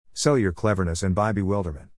Sell your cleverness and buy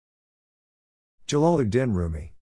bewilderment. Jalaluddin Rumi.